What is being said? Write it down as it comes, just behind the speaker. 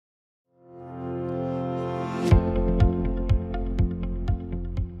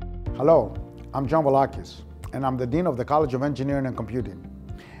Hello, I'm John Volakis, and I'm the Dean of the College of Engineering and Computing.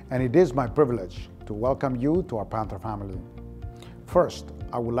 And it is my privilege to welcome you to our Panther family. First,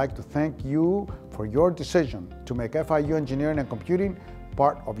 I would like to thank you for your decision to make FIU Engineering and Computing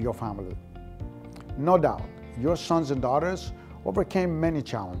part of your family. No doubt, your sons and daughters overcame many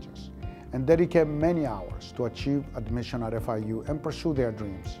challenges and dedicated many hours to achieve admission at FIU and pursue their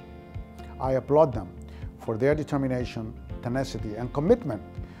dreams. I applaud them for their determination, tenacity, and commitment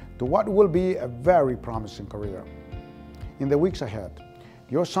to what will be a very promising career. In the weeks ahead,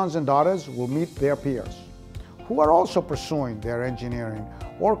 your sons and daughters will meet their peers who are also pursuing their engineering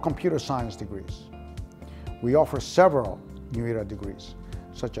or computer science degrees. We offer several New Era degrees,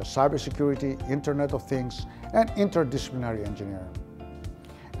 such as cybersecurity, Internet of Things, and interdisciplinary engineering.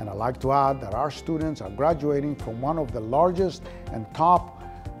 And I'd like to add that our students are graduating from one of the largest and top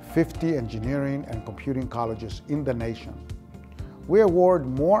 50 engineering and computing colleges in the nation. We award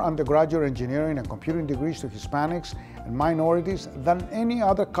more undergraduate engineering and computing degrees to Hispanics and minorities than any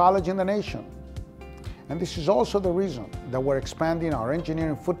other college in the nation. And this is also the reason that we're expanding our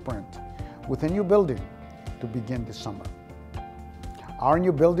engineering footprint with a new building to begin this summer. Our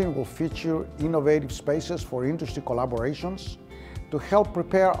new building will feature innovative spaces for industry collaborations to help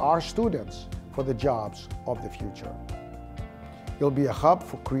prepare our students for the jobs of the future. It'll be a hub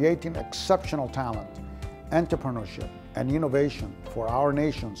for creating exceptional talent, entrepreneurship, and innovation for our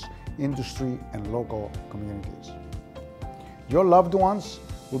nation's industry and local communities. Your loved ones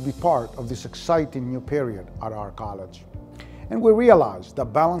will be part of this exciting new period at our college. And we realize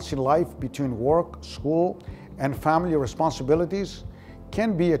that balancing life between work, school, and family responsibilities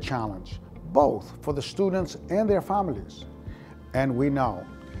can be a challenge, both for the students and their families. And we know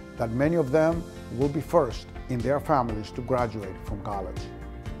that many of them will be first in their families to graduate from college.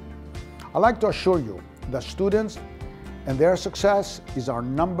 I'd like to assure you that students and their success is our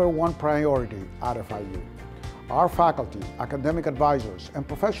 #1 priority at FIU. Our faculty, academic advisors, and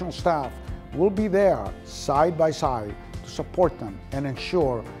professional staff will be there side by side to support them and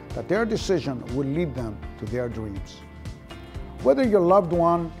ensure that their decision will lead them to their dreams. Whether your loved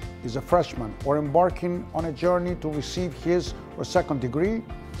one is a freshman or embarking on a journey to receive his or second degree,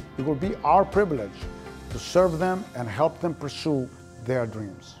 it will be our privilege to serve them and help them pursue their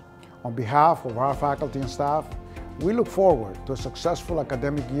dreams. On behalf of our faculty and staff, we look forward to a successful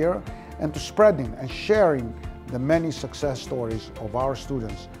academic year and to spreading and sharing the many success stories of our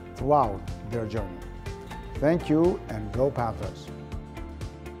students throughout their journey. Thank you, and go Panthers.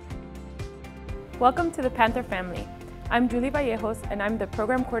 Welcome to the Panther family. I'm Julie Vallejos, and I'm the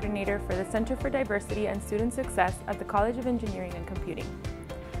Program Coordinator for the Center for Diversity and Student Success at the College of Engineering and Computing.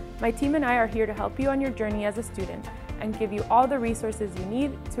 My team and I are here to help you on your journey as a student and give you all the resources you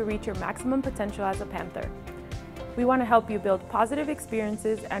need to reach your maximum potential as a Panther. We want to help you build positive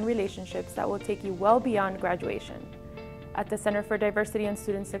experiences and relationships that will take you well beyond graduation. At the Center for Diversity and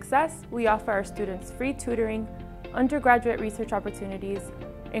Student Success, we offer our students free tutoring, undergraduate research opportunities,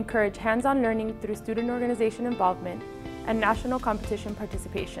 encourage hands-on learning through student organization involvement, and national competition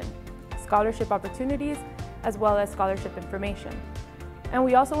participation, scholarship opportunities, as well as scholarship information. And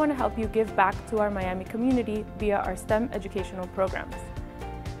we also want to help you give back to our Miami community via our STEM educational programs.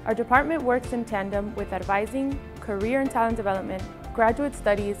 Our department works in tandem with advising, career and talent development, graduate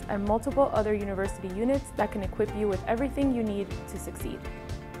studies, and multiple other university units that can equip you with everything you need to succeed.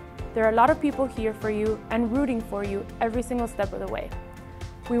 There are a lot of people here for you and rooting for you every single step of the way.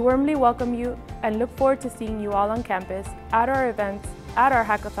 We warmly welcome you and look forward to seeing you all on campus, at our events, at our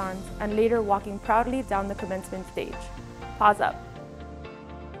hackathons, and later walking proudly down the commencement stage. Pause up.